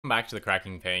Welcome back to the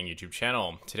Cracking FAANG YouTube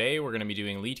channel. Today we're going to be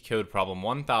doing Leetcode problem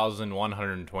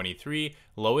 1123,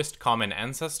 lowest common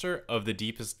ancestor of the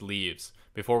deepest leaves.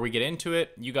 Before we get into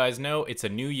it, you guys know it's a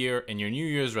new year and your New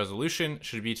Year's resolution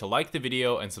should be to like the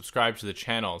video and subscribe to the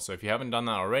channel. So if you haven't done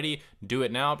that already, do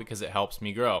it now because it helps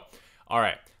me grow.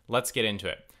 Alright, let's get into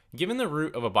it. Given the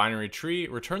root of a binary tree,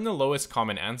 return the lowest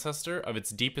common ancestor of its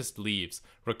deepest leaves.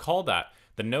 Recall that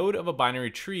the node of a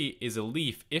binary tree is a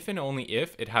leaf if and only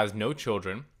if it has no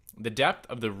children. The depth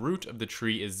of the root of the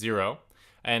tree is 0,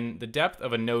 and the depth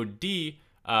of a node D,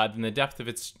 then the depth of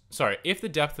its, if the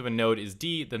depth of a node is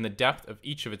D, then the depth of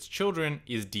each of its children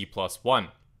is D plus 1.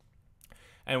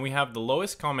 And we have the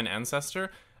lowest common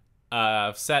ancestor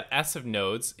set S of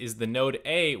nodes is the node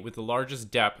A with the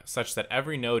largest depth such that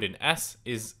every node in S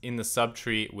is in the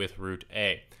subtree with root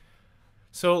A.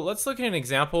 So let's look at an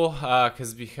example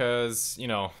because you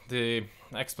know the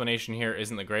explanation here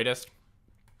isn't the greatest.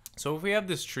 So if we have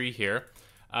this tree here,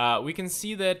 we can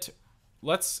see that,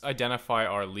 let's identify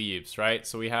our leaves, right?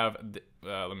 So we have,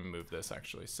 let me move this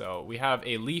actually. So we have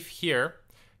a leaf here,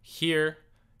 here,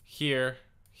 here,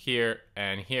 here,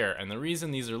 and here. And the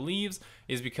reason these are leaves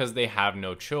is because they have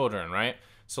no children, right?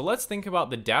 So let's think about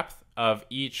the depth of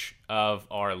each of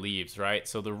our leaves, right?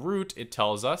 So the root, it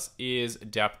tells us, is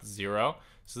depth 0.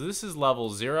 So this is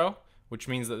level 0, which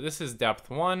means that this is depth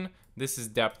 1, this is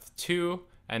depth 2,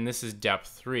 and this is depth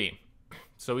 3.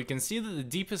 So we can see that the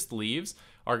deepest leaves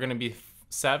are going to be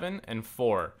 7 and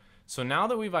 4. So now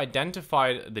that we've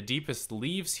identified the deepest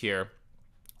leaves here,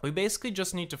 we basically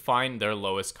just need to find their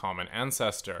lowest common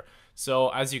ancestor. So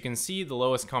as you can see, the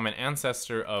lowest common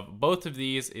ancestor of both of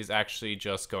these is actually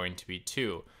just going to be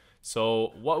 2.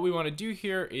 So what we want to do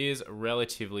here is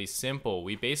relatively simple.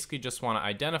 We basically just want to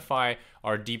identify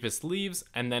our deepest leaves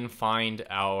and then find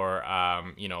our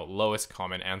lowest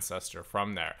common ancestor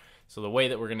from there. So the way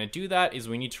that we're going to do that is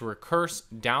we need to recurse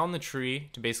down the tree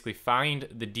to basically find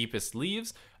the deepest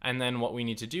leaves, and then what we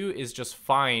need to do is just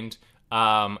find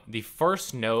the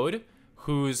first node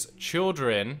whose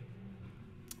children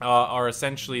are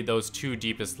essentially those two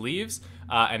deepest leaves,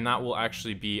 and that will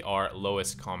actually be our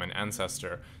lowest common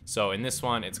ancestor. So in this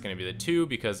one, it's going to be the 2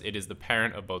 because it is the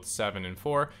parent of both 7 and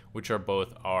 4, which are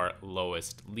both our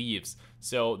lowest leaves.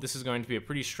 So this is going to be a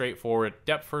pretty straightforward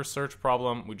depth first search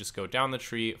problem. We just go down the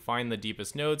tree, find the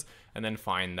deepest nodes, and then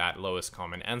find that lowest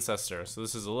common ancestor. So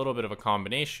this is a little bit of a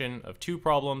combination of two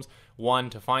problems: 1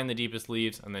 to find the deepest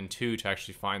leaves, and then 2 to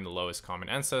actually find the lowest common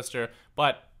ancestor.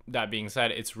 But that being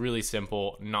said, it's really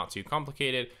simple, not too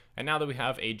complicated. And now that we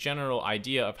have a general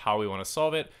idea of how we want to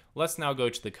solve it, let's now go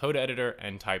to the code editor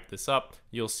and type this up.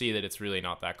 You'll see that it's really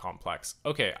not that complex.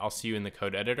 Okay, I'll see you in the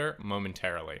code editor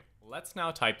momentarily. Let's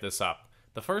now type this up.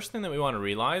 The first thing that we want to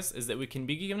realize is that we can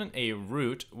be given a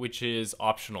root, which is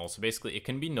optional. So basically it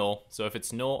can be null. So if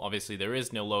it's null, obviously there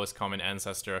is no lowest common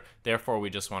ancestor. Therefore, we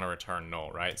just want to return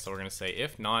null, right? So we're going to say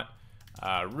if not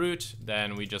root,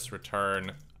 then we just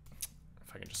return,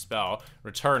 if I can just spell,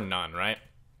 return none, right?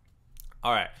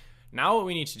 All right, now what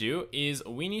we need to do is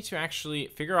we need to actually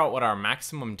figure out what our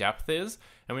maximum depth is,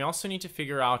 and we also need to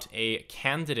figure out a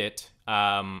candidate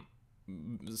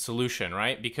solution,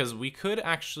 right? Because we could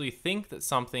actually think that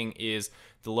something is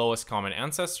the lowest common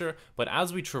ancestor, but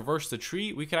as we traverse the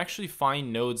tree, we could actually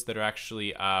find nodes that are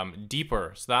actually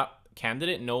deeper. So that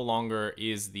candidate no longer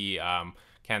is the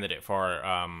candidate for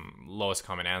our lowest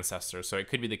common ancestor. So it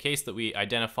could be the case that we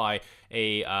identify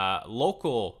a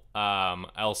local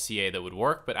LCA that would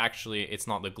work, but actually it's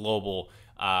not the global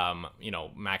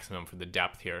maximum for the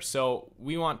depth here. So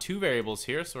we want two variables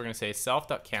here. So we're going to say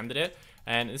self.candidate,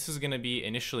 and this is going to be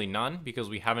initially none because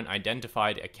we haven't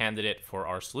identified a candidate for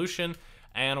our solution.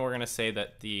 And we're going to say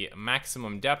that the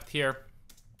maximum depth here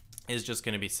is just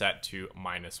going to be set to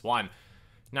 -1.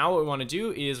 Now what we want to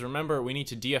do is, remember, we need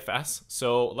to DFS.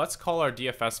 So let's call our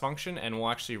DFS function, and we'll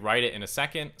actually write it in a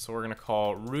second. So we're going to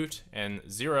call root and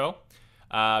 0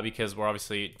 because we're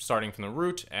obviously starting from the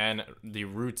root, and the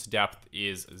root's depth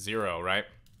is 0, right?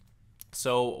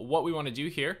 So what we want to do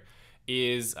here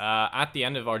is at the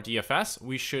end of our DFS,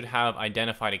 we should have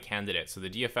identified a candidate. So the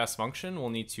DFS function will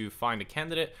need to find a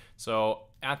candidate. So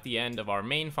at the end of our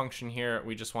main function here,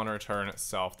 we just want to return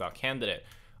self.candidate.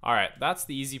 All right, that's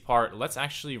the easy part. Let's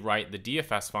actually write the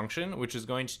DFS function, which is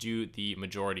going to do the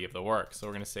majority of the work. So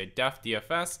we're going to say def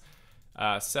DFS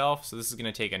self. So this is going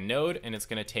to take a node, and it's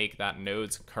going to take that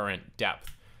node's current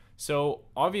depth. So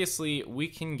obviously we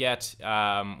can get,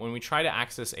 when we try to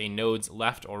access a node's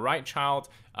left or right child,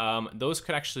 those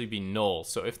could actually be null.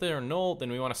 So if they're null,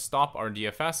 then we want to stop our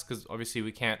DFS because obviously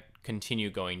we can't continue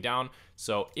going down.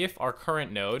 So if our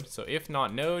current node, so if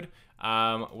not node,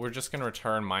 we're just going to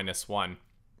return -1.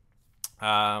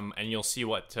 And you'll see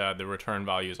what the return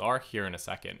values are here in a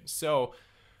second. So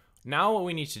now what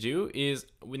we need to do is,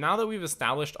 now that we've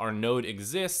established our node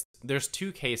exists, there's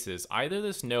two cases. Either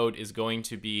this node is going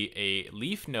to be a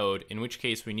leaf node, in which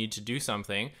case we need to do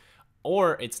something,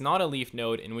 or it's not a leaf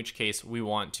node, in which case we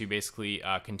want to basically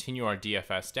continue our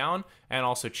DFS down and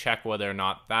also check whether or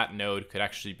not that node could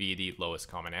actually be the lowest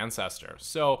common ancestor.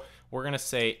 So we're going to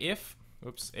say if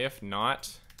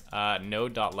not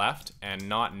node.left and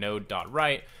not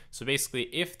node.right. So basically,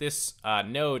 if this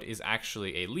node is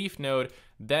actually a leaf node,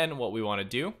 then what we want to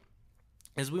do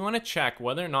is we want to check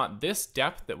whether or not this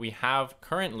depth that we have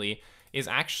currently is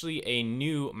actually a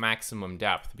new maximum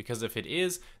depth, because if it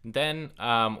is, then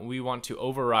we want to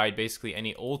override basically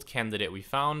any old candidate we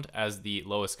found as the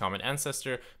lowest common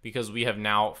ancestor, because we have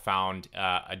now found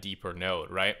a deeper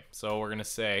node, right? So we're going to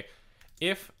say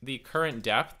if the current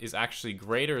depth is actually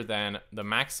greater than the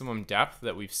maximum depth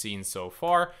that we've seen so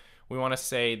far, we want to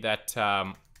say that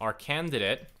our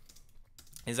candidate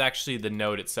is actually the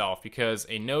node itself, because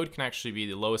a node can actually be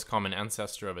the lowest common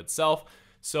ancestor of itself.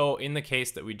 So in the case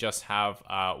that we just have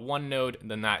one node,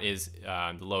 then that is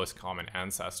the lowest common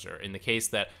ancestor. In the case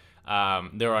that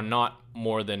there are not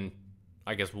more than,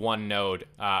 I guess, one node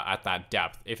at that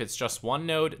depth. If it's just one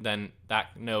node, then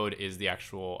that node is the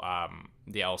actual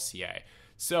the LCA.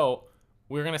 So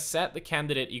we're going to set the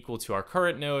candidate equal to our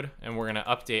current node, and we're going to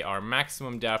update our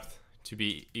maximum depth to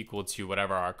be equal to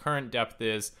whatever our current depth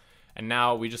is. And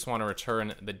now we just want to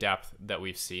return the depth that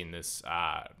we've seen this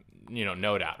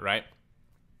node at, right?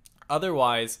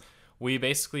 Otherwise, we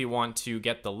basically want to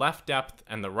get the left depth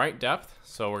and the right depth.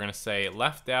 So we're going to say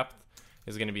left depth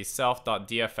is going to be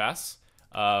self.dfs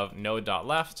of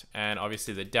node.left, and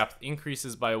obviously the depth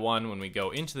increases by 1 when we go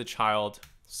into the child,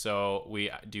 so we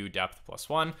do depth plus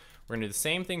 1. We're going to do the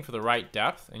same thing for the right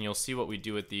depth, and you'll see what we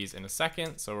do with these in a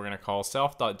second. So we're going to call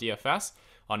self.dfs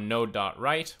on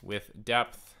node.right with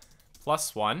depth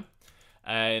plus 1.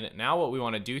 And now what we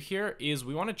want to do here is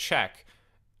we want to check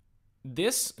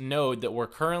this node that we're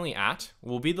currently at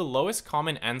will be the lowest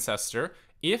common ancestor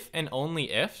if and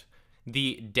only if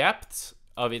the depths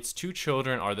of its two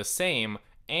children are the same,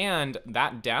 and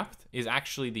that depth is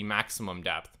actually the maximum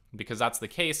depth. Because that's the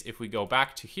case if we go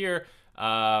back to here.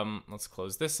 Let's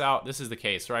close this out. This is the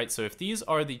case, right? So if these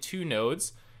are the two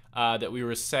nodes that we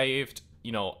received,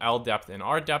 L depth and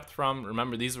R depth from,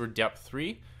 remember these were depth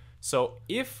 3. So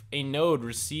if a node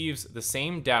receives the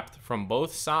same depth from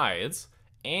both sides,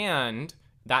 and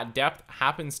that depth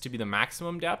happens to be the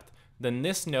maximum depth, then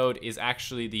this node is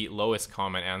actually the lowest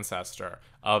common ancestor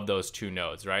of those two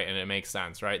nodes, right? And it makes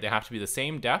sense, right? They have to be the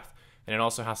same depth, and it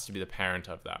also has to be the parent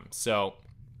of them. So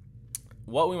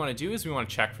what we want to do is we want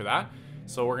to check for that.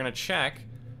 So we're going to check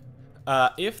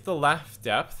if the left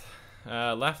depth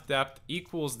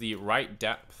equals the right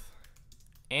depth,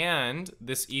 and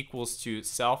this equals to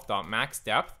self.max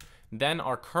depth, then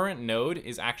our current node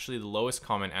is actually the lowest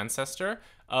common ancestor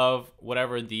of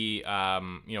whatever the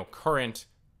current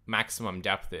maximum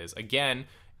depth is. Again,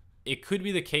 it could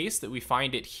be the case that we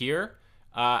find it here,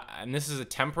 and this is a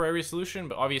temporary solution,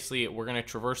 but obviously we're going to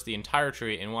traverse the entire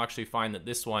tree and we'll actually find that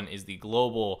this one is the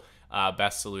global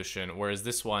best solution, whereas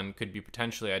this one could be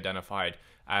potentially identified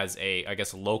as a, I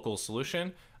guess, local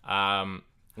solution,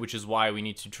 which is why we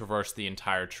need to traverse the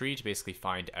entire tree to basically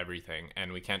find everything,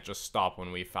 and we can't just stop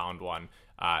when we found one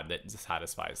that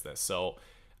satisfies this. So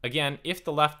again, if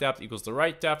the left depth equals the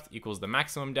right depth equals the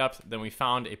maximum depth, then we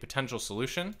found a potential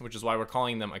solution, which is why we're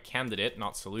calling them a candidate,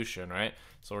 not solution, right?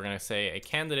 So we're going to say a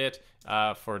candidate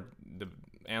for the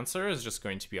answer is just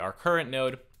going to be our current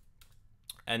node,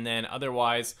 and then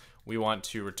otherwise we want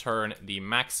to return the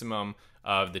maximum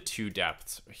of the two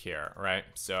depths here, right?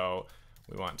 So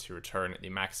we want to return the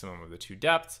maximum of the two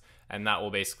depths, and that will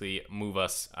basically move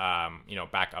us,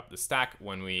 back up the stack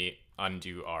when we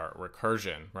undo our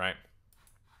recursion, right?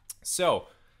 So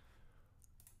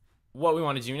what we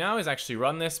want to do now is actually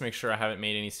run this, make sure I haven't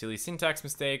made any silly syntax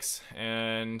mistakes,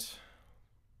 and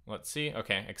let's see.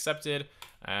 Okay, accepted,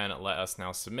 and let us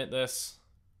now submit this.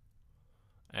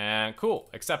 And cool,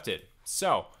 accepted.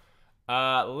 So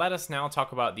let us now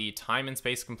talk about the time and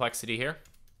space complexity here.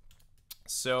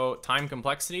 So time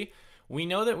complexity, we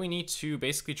know that we need to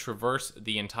basically traverse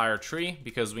the entire tree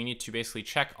because we need to basically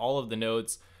check all of the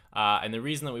nodes. And the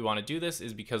reason that we want to do this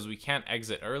is because we can't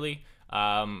exit early.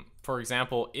 For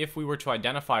example, if we were to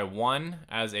identify 1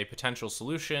 as a potential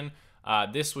solution,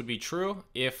 this would be true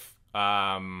if,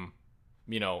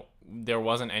 there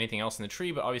wasn't anything else in the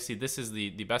tree, but obviously this is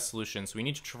the best solution. So we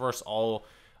need to traverse all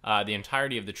the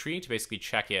entirety of the tree to basically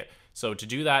check it. So to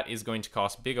do that is going to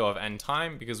cost big O of n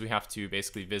time because we have to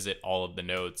basically visit all of the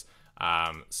nodes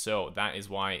So that is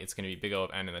why it's going to be big O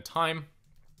of n in the time.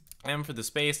 And for the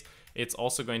space, it's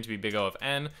also going to be big O of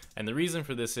n. And the reason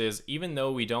for this is, even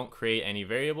though we don't create any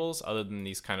variables other than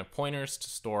these kind of pointers to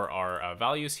store our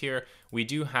values here, we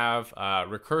do have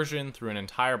recursion through an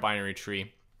entire binary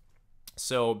tree.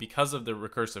 So because of the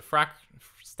recursive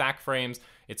stack frames,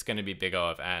 it's going to be big O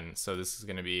of n. So this is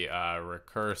going to be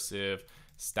recursive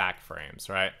stack frames,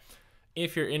 right?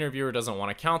 If your interviewer doesn't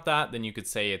want to count that, then you could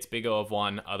say it's big O of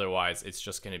 1. Otherwise, it's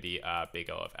just going to be big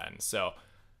O of n. So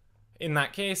in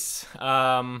that case,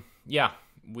 yeah,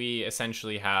 we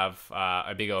essentially have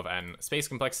a big O of n space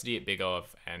complexity, a big O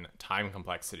of n time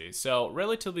complexity. So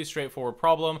relatively straightforward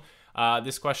problem.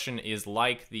 This question is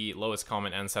like the lowest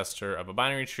common ancestor of a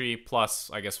binary tree,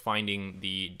 plus, I guess, finding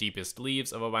the deepest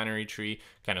leaves of a binary tree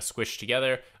kind of squished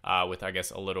together with, I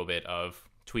guess, a little bit of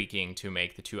tweaking to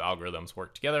make the two algorithms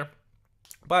work together.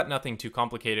 But nothing too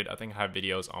complicated. I think I have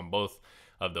videos on both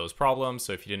of those problems.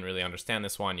 So if you didn't really understand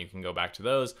this one, you can go back to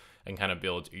those and kind of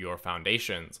build your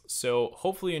foundations. So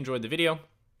hopefully you enjoyed the video.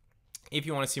 If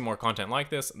you want to see more content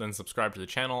like this, then subscribe to the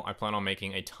channel. I plan on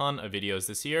making a ton of videos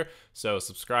this year, so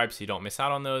subscribe so you don't miss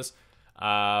out on those.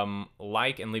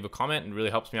 Like and leave a comment. It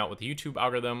really helps me out with the YouTube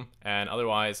algorithm. And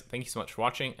otherwise, thank you so much for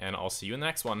watching, and I'll see you in the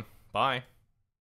next one. Bye.